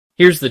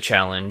Here's the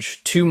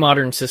challenge. Two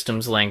modern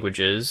systems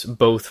languages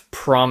both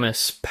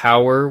promise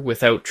power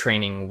without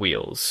training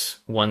wheels.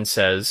 One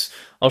says,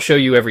 I'll show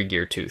you every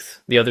gear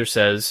tooth. The other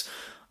says,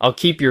 I'll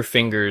keep your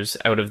fingers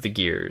out of the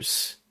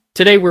gears.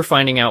 Today we're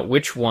finding out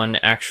which one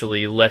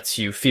actually lets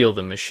you feel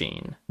the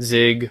machine,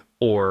 Zig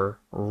or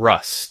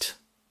Rust.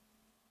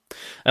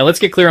 Now let's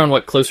get clear on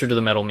what closer to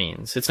the metal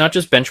means. It's not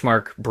just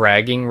benchmark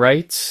bragging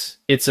rights,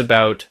 it's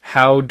about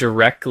how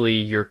directly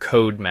your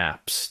code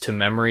maps to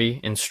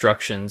memory,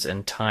 instructions,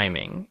 and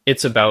timing.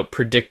 It's about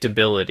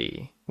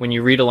predictability. When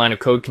you read a line of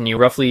code, can you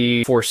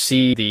roughly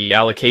foresee the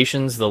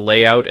allocations, the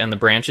layout, and the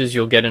branches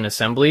you'll get in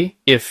assembly?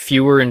 If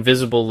fewer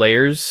invisible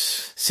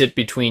layers sit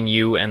between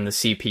you and the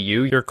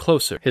CPU, you're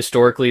closer.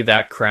 Historically,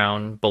 that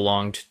crown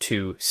belonged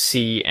to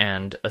C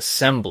and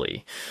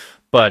assembly.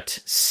 But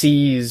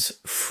C's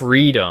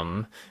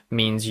freedom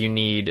means you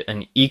need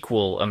an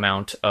equal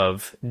amount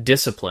of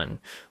discipline.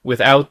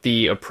 Without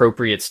the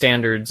appropriate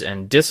standards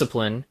and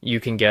discipline,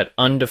 you can get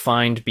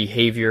undefined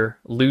behavior,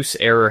 loose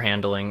error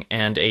handling,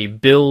 and a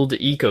build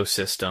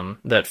ecosystem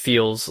that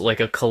feels like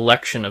a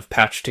collection of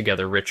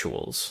patched-together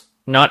rituals.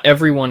 Not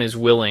everyone is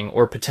willing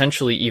or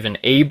potentially even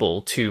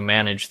able to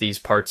manage these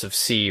parts of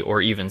C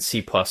or even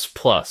C++.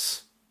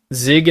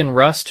 Zig and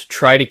Rust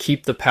try to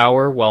keep the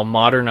power while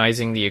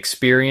modernizing the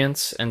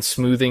experience and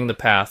smoothing the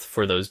path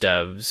for those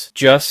devs,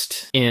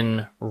 just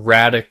in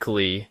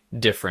radically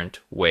different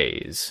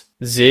ways.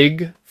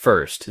 Zig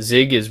first.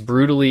 Zig is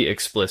brutally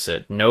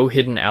explicit. No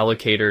hidden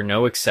allocator,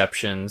 no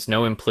exceptions,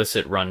 no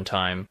implicit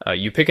runtime.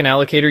 You pick an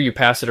allocator, you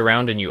pass it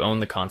around, and you own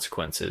the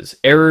consequences.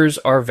 Errors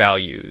are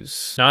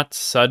values, not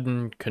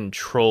sudden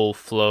control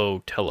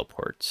flow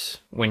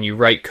teleports. When you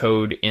write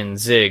code in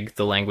Zig,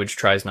 the language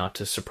tries not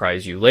to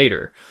surprise you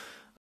later.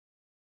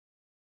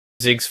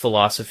 Zig's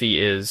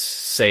philosophy is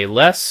say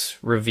less,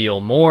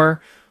 reveal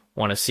more.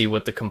 Want to see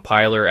what the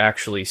compiler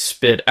actually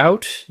spit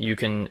out? You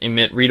can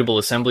emit readable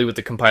assembly with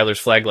the compiler's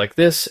flag like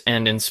this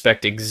and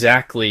inspect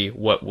exactly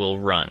what will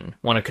run.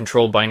 Want to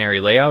control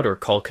binary layout or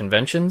call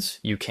conventions?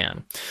 You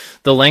can.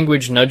 The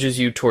language nudges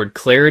you toward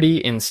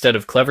clarity instead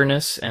of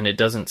cleverness, and it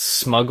doesn't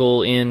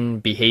smuggle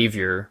in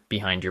behavior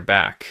behind your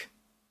back.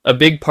 A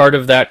big part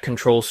of that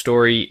control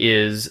story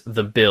is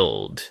the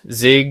build.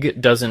 Zig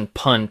doesn't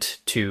punt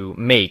to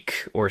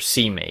make or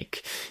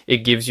CMake.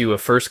 It gives you a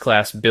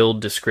first-class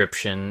build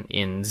description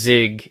in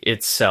Zig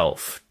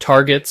itself.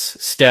 Targets,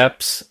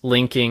 steps,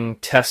 linking,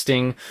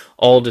 testing,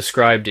 all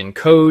described in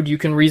code you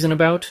can reason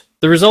about.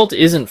 The result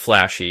isn't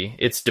flashy,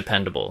 it's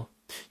dependable.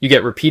 You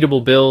get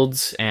repeatable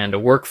builds and a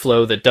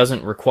workflow that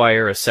doesn't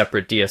require a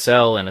separate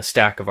DSL and a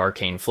stack of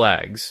arcane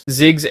flags.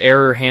 Zig's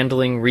error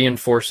handling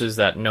reinforces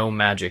that no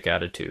magic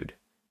attitude.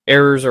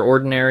 Errors are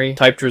ordinary,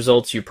 typed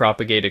results you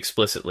propagate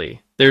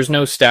explicitly. There's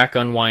no stack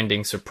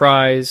unwinding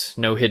surprise,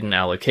 no hidden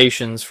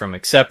allocations from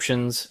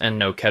exceptions, and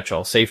no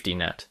catch-all safety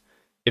net.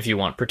 If you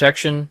want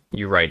protection,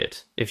 you write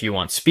it. If you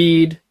want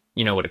speed,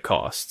 you know what it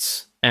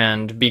costs.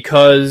 And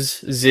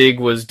because Zig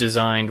was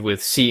designed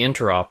with C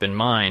interop in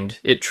mind,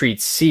 it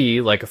treats C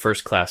like a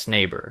first-class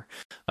neighbor.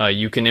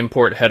 You can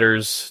import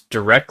headers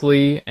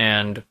directly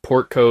and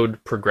port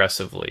code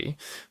progressively.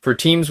 For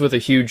teams with a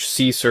huge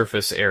C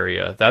surface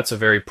area, that's a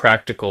very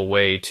practical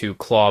way to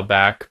claw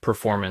back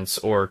performance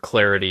or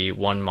clarity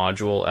one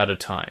module at a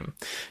time.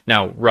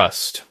 Now,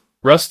 Rust.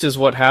 Rust is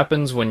what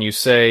happens when you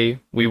say,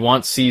 we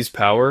want C's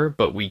power,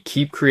 but we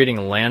keep creating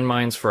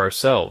landmines for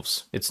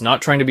ourselves. It's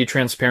not trying to be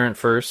transparent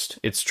first,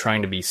 it's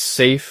trying to be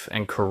safe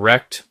and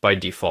correct by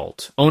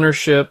default.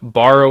 Ownership,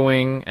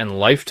 borrowing, and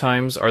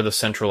lifetimes are the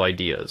central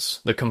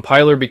ideas. The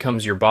compiler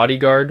becomes your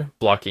bodyguard,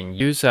 blocking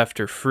use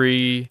after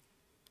free,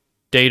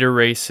 data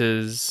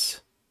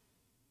races,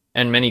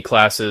 and many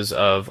classes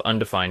of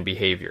undefined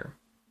behavior.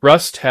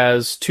 Rust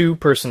has two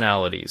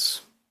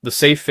personalities. The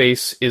safe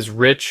face is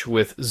rich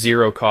with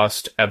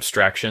zero-cost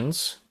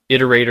abstractions,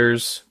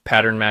 iterators,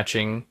 pattern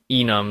matching,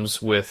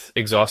 enums with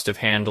exhaustive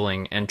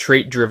handling, and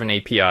trait-driven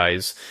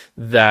APIs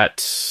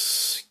that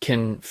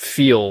can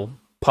feel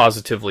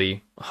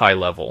positively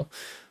high-level.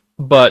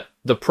 But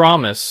the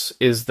promise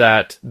is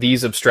that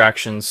these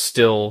abstractions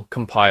still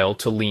compile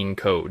to lean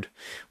code.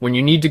 When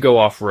you need to go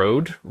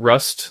off-road,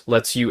 Rust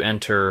lets you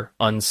enter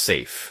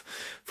unsafe.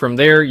 From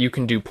there, you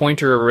can do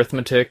pointer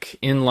arithmetic,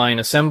 inline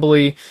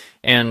assembly,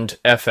 and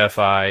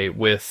FFI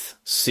with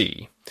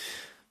C.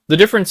 The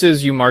difference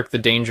is you mark the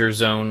danger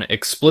zone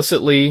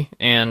explicitly,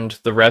 and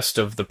the rest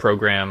of the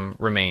program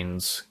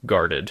remains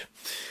guarded.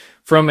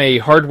 From a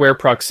hardware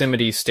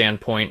proximity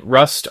standpoint,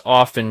 Rust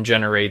often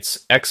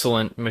generates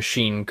excellent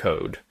machine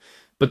code,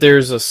 but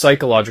there's a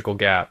psychological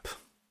gap.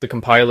 The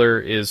compiler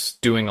is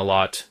doing a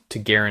lot to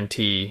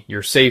guarantee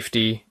your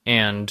safety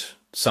and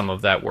some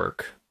of that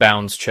work.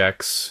 Bounds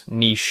checks,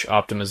 niche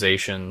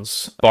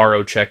optimizations,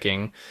 borrow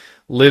checking,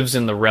 lives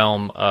in the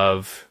realm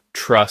of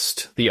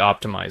trust the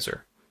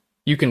optimizer.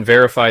 You can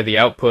verify the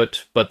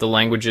output, but the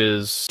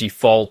language's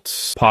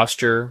default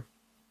posture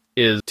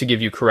is to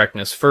give you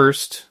correctness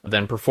first,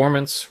 then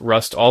performance.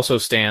 Rust also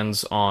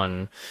stands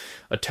on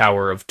a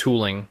tower of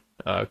tooling.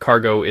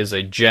 Cargo is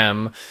a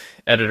gem,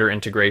 editor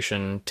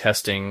integration,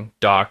 testing,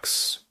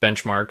 docs,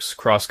 benchmarks,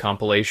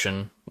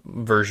 cross-compilation,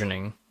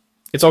 versioning.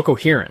 It's all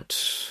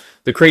coherent.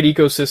 The crate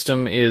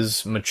ecosystem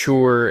is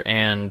mature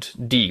and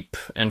deep,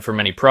 and for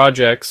many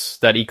projects,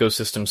 that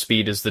ecosystem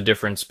speed is the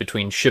difference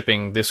between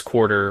shipping this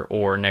quarter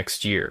or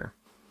next year.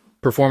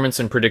 Performance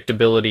and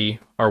predictability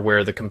are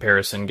where the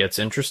comparison gets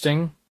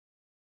interesting.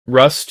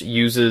 Rust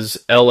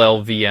uses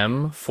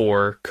LLVM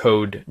for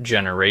code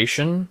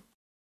generation.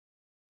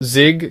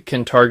 Zig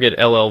can target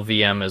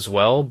LLVM as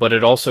well, but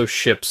it also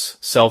ships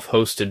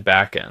self-hosted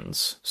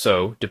backends.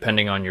 So,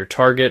 depending on your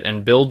target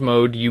and build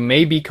mode, you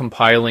may be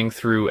compiling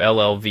through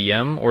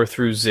LLVM or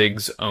through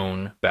Zig's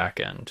own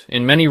backend.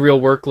 In many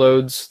real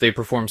workloads, they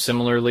perform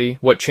similarly.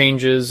 What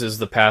changes is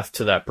the path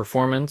to that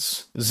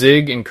performance.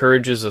 Zig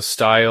encourages a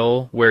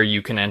style where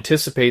you can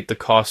anticipate the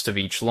cost of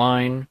each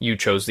line, you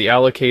chose the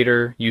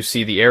allocator, you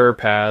see the error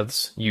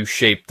paths, you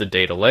shape the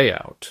data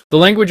layout. The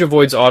language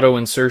avoids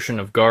auto-insertion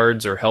of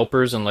guards or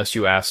helpers unless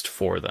you asked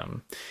for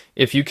them.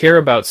 If you care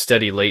about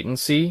steady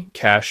latency,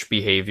 cache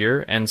behavior,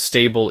 and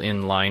stable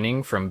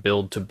inlining from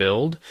build to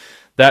build,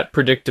 that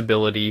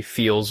predictability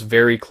feels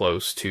very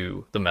close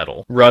to the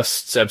metal.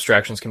 Rust's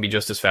abstractions can be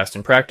just as fast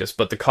in practice,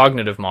 but the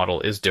cognitive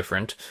model is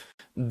different.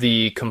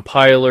 The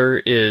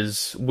compiler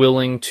is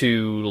willing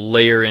to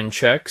layer in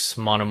checks,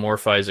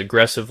 monomorphize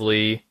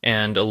aggressively,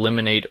 and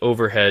eliminate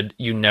overhead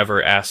you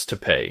never asked to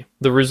pay.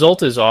 The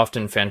result is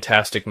often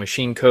fantastic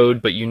machine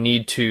code, but you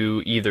need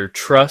to either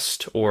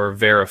trust or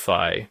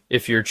verify.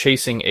 If you're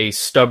chasing a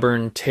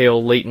stubborn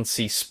tail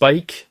latency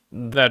spike,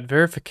 that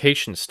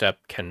verification step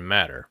can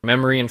matter.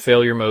 Memory and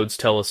failure modes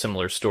tell a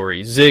similar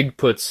story. Zig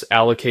puts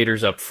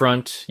allocators up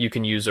front. You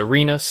can use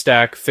arena,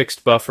 stack,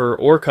 fixed buffer,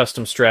 or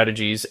custom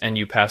strategies, and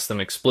you pass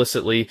them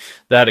explicitly.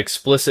 That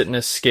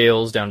explicitness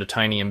scales down to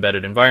tiny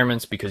embedded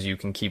environments because you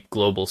can keep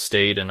global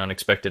state and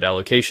unexpected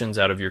allocations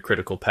out of your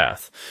critical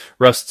path.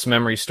 Rust's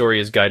memory story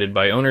is guided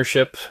by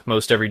ownership.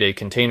 Most everyday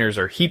containers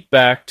are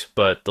heap-backed,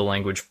 but the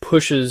language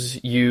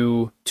pushes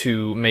you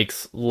to make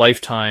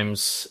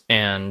lifetimes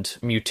and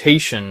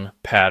mutation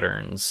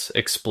patterns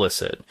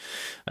explicit.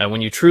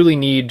 When you truly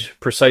need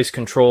precise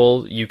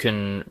control, you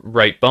can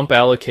write bump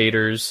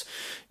allocators,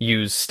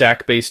 use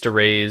stack-based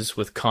arrays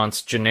with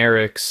const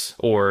generics,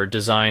 or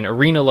design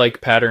arena-like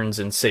patterns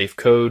in safe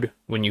code.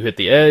 When you hit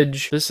the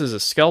edge, this is a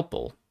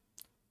scalpel,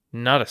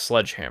 not a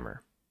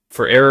sledgehammer.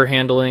 For error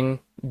handling,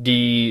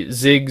 the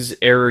Zig's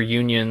error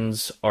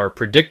unions are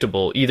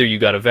predictable. Either you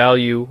got a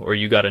value or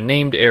you got a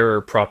named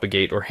error,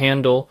 propagate, or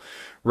handle.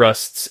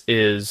 Rust's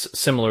is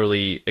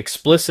similarly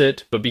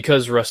explicit, but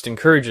because Rust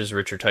encourages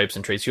richer types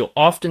and traits, you'll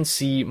often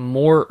see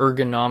more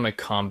ergonomic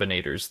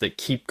combinators that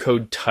keep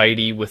code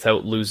tidy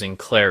without losing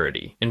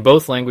clarity. In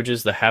both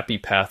languages, the happy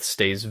path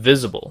stays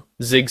visible.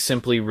 Zig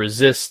simply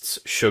resists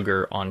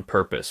sugar on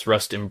purpose.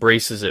 Rust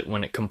embraces it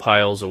when it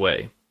compiles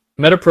away.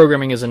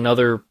 Metaprogramming is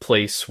another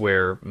place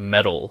where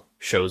metal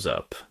shows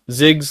up.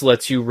 Zig's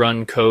lets you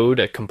run code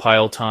at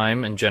compile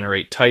time and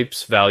generate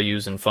types,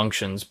 values, and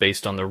functions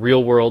based on the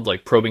real world,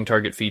 like probing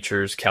target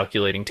features,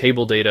 calculating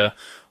table data,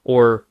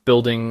 or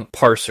building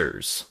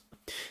parsers.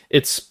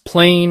 It's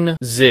plain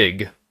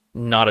Zig,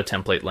 not a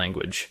template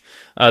language.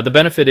 The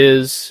benefit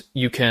is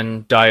you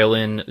can dial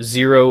in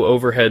zero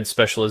overhead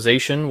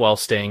specialization while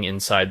staying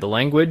inside the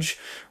language.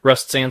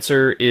 Rust's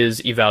answer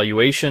is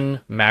evaluation,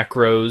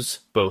 macros,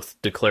 both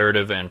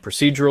declarative and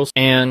procedural,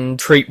 and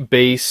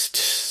trait-based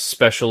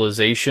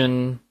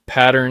specialization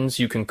patterns.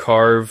 You can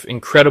carve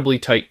incredibly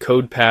tight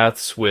code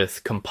paths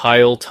with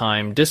compile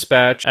time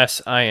dispatch,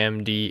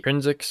 SIMD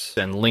intrinsics,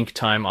 and link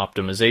time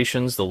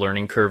optimizations. The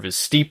learning curve is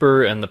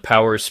steeper and the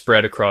power is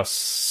spread across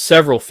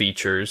several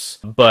features,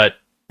 but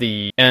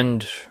the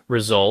end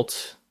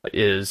result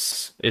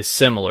is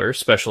similar,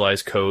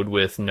 specialized code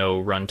with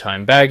no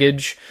runtime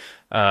baggage.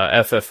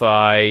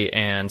 FFI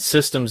and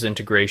systems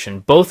integration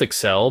both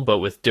excel, but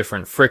with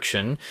different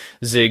friction.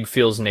 Zig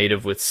feels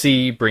native with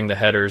C, bring the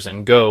headers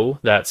and go.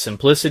 That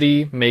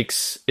simplicity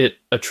makes it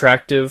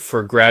attractive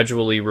for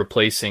gradually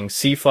replacing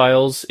C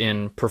files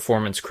in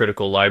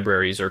performance-critical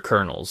libraries or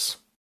kernels.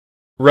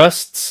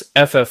 Rust's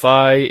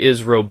FFI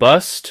is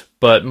robust,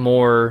 but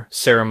more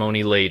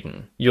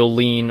ceremony-laden. You'll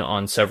lean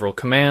on several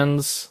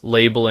commands,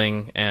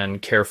 labeling,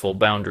 and careful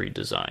boundary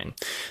design.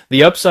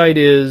 The upside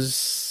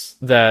is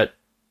that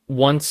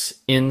once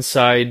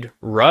inside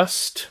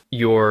Rust,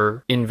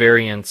 your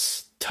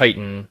invariants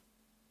tighten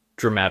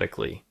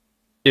dramatically.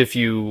 If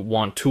you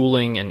want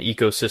tooling and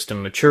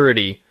ecosystem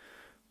maturity,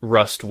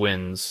 Rust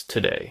wins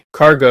today.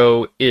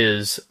 Cargo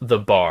is the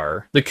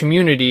bar. The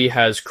community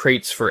has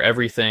crates for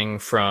everything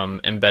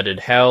from embedded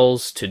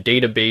HALs to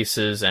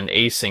databases and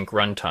async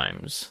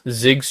runtimes.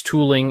 Zig's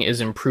tooling is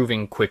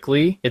improving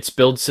quickly, its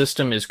build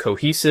system is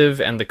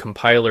cohesive, and the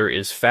compiler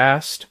is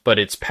fast, but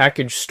its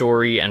package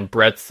story and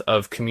breadth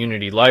of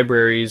community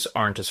libraries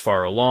aren't as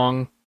far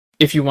along.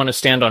 If you want to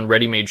stand on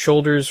ready-made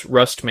shoulders,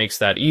 Rust makes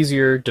that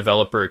easier,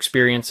 developer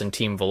experience and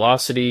team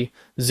velocity.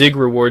 Zig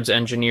rewards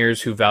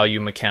engineers who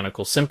value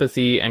mechanical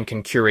sympathy and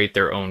can curate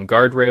their own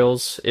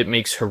guardrails. It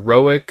makes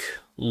heroic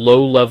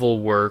low-level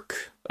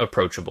work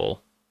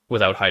approachable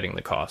without hiding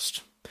the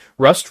cost.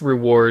 Rust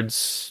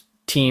rewards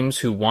teams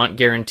who want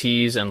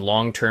guarantees and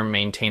long-term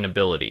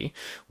maintainability,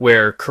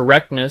 where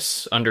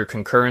correctness under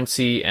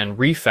concurrency and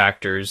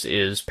refactors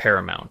is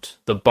paramount.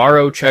 The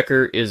borrow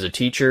checker is a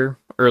teacher.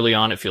 Early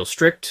on it feels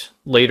strict,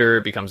 later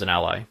it becomes an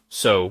ally.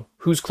 So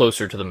who's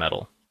closer to the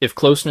metal? If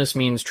closeness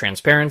means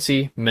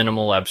transparency,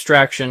 minimal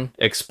abstraction,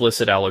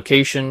 explicit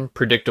allocation,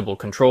 predictable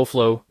control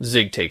flow,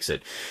 Zig takes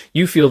it.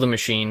 You feel the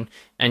machine,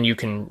 and you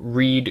can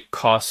read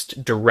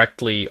cost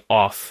directly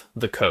off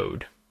the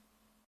code.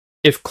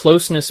 If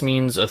closeness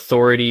means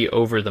authority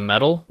over the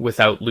metal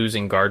without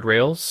losing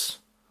guardrails,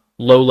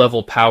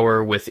 low-level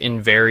power with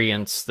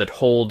invariants that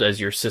hold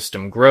as your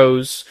system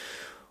grows,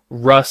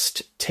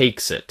 Rust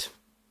takes it.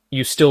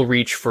 You still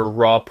reach for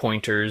raw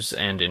pointers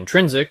and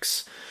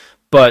intrinsics,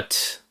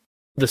 but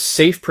the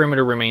safe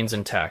perimeter remains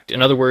intact.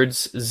 In other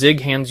words,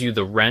 Zig hands you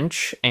the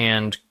wrench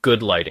and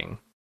good lighting.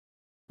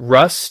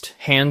 Rust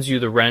hands you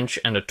the wrench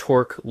and a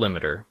torque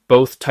limiter.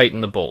 Both tighten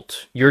the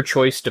bolt. Your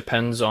choice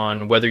depends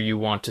on whether you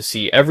want to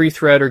see every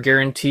thread or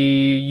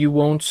guarantee you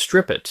won't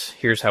strip it.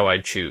 Here's how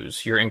I'd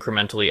choose. You're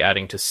incrementally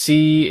adding to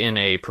C in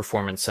a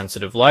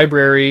performance-sensitive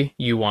library.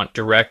 You want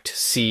direct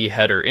C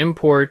header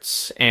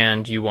imports,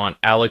 and you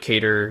want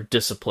allocator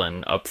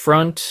discipline up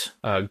front.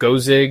 Go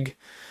Zig.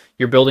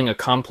 You're building a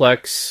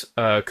complex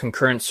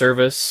concurrent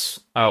service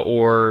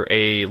or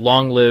a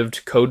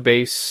long-lived code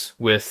base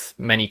with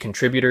many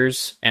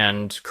contributors,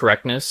 and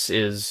correctness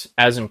is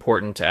as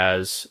important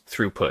as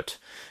throughput.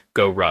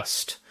 Go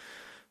Rust.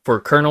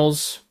 For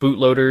kernels,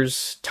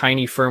 bootloaders,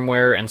 tiny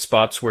firmware, and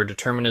spots where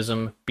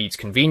determinism beats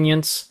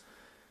convenience,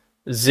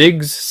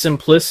 Zig's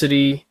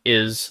simplicity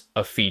is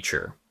a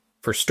feature.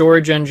 For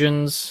storage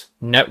engines,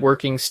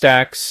 networking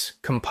stacks,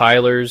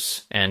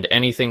 compilers, and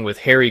anything with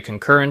hairy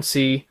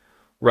concurrency,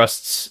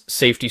 Rust's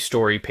safety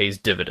story pays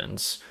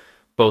dividends.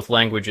 Both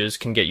languages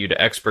can get you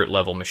to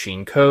expert-level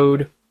machine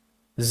code.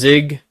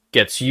 Zig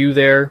gets you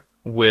there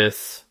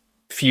with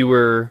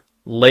fewer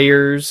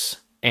layers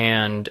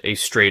and a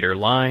straighter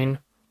line.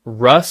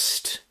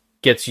 Rust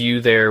gets you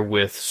there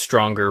with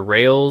stronger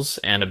rails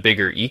and a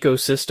bigger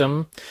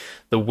ecosystem.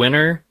 The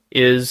winner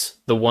is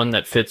the one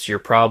that fits your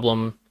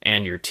problem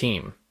and your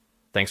team.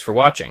 Thanks for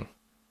watching.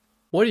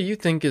 What do you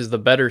think is the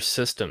better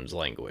systems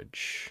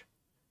language?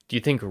 Do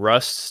you think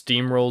Rust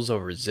steamrolls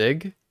over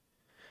Zig?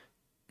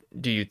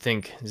 Do you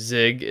think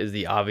Zig is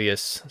the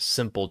obvious,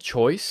 simple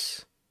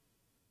choice?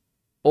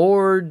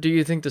 Or do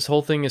you think this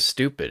whole thing is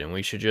stupid and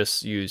we should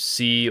just use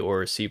C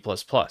or C++?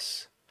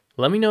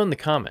 Let me know in the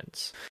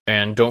comments.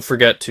 And don't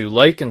forget to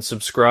like and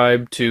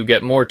subscribe to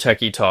get more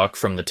techie talk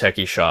from the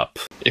Techie Shop.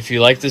 If you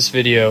like this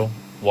video,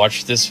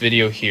 watch this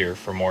video here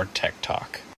for more tech talk.